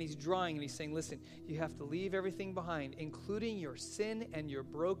 And he's drawing and he's saying, listen, you have to leave everything behind, including your sin and your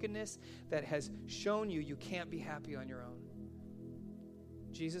brokenness that has shown you can't be happy on your own.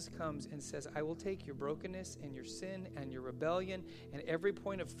 Jesus comes and says, I will take your brokenness and your sin and your rebellion and every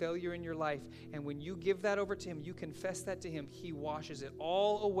point of failure in your life. And when you give that over to him, you confess that to him, he washes it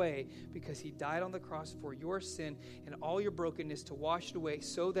all away because he died on the cross for your sin and all your brokenness to wash it away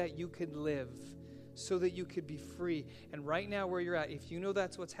so that you could live, so that you could be free. And right now where you're at, if you know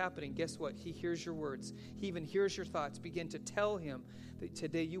that's what's happening, guess what? He hears your words. He even hears your thoughts. Begin to tell him that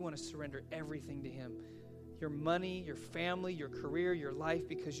today you want to surrender everything to him. Your money, your family, your career, your life,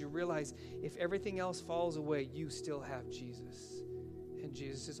 because you realize if everything else falls away, you still have Jesus. And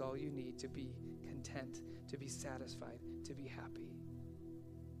Jesus is all you need to be content, to be satisfied, to be happy.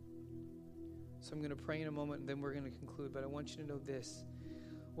 So I'm going to pray in a moment and then we're going to conclude, but I want you to know this.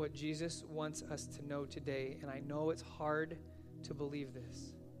 What Jesus wants us to know today, and I know it's hard to believe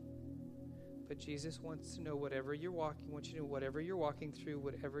this, but Jesus wants to know whatever you're walking, wants you to know whatever you're walking through,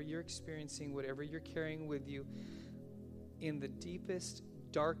 whatever you're experiencing, whatever you're carrying with you, in the deepest,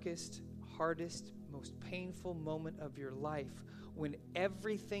 darkest, hardest, most painful moment of your life, when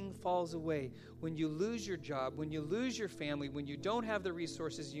everything falls away, when you lose your job, when you lose your family, when you don't have the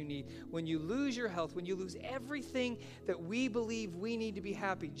resources you need, when you lose your health, when you lose everything that we believe we need to be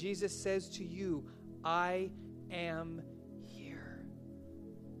happy, Jesus says to you, I am here.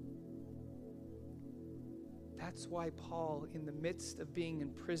 That's why Paul, in the midst of being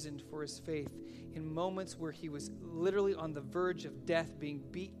imprisoned for his faith, in moments where he was literally on the verge of death, being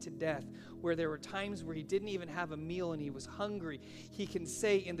beat to death, where there were times where he didn't even have a meal and he was hungry, he can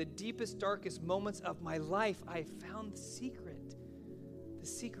say, in the deepest, darkest moments of my life, I found the secret. The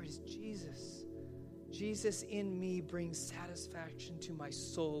secret is Jesus. Jesus in me brings satisfaction to my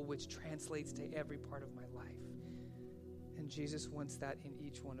soul, which translates to every part of my life. And Jesus wants that in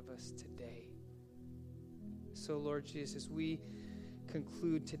each one of us today. So, Lord Jesus, we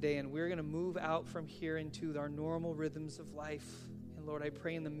conclude today, and we're going to move out from here into our normal rhythms of life. And Lord, I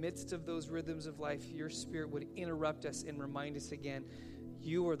pray in the midst of those rhythms of life, your Spirit would interrupt us and remind us again,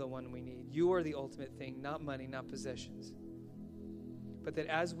 you are the one we need. You are the ultimate thing, not money, not possessions. But that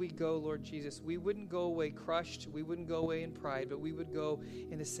as we go, Lord Jesus, we wouldn't go away crushed, we wouldn't go away in pride, but we would go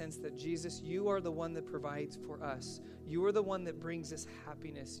in a sense that, Jesus, you are the one that provides for us. You are the one that brings us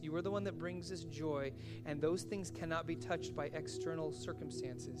happiness. You are the one that brings us joy. And those things cannot be touched by external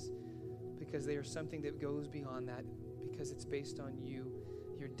circumstances because they are something that goes beyond that, because it's based on you,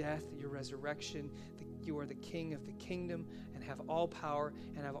 your death, your resurrection. You are the King of the kingdom and have all power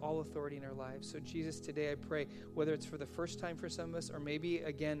and have all authority in our lives. So Jesus, today I pray, whether it's for the first time for some of us or maybe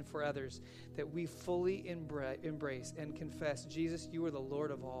again for others, that we fully embrace and confess, Jesus, you are the Lord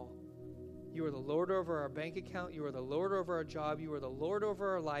of all. You are the Lord over our bank account. You are the Lord over our job. You are the Lord over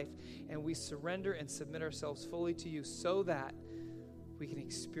our life. And we surrender and submit ourselves fully to you so that we can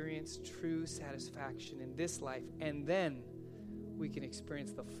experience true satisfaction in this life. And then we can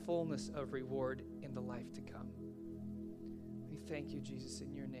experience the fullness of reward in the life to come. We thank you, Jesus,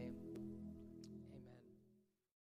 in your name.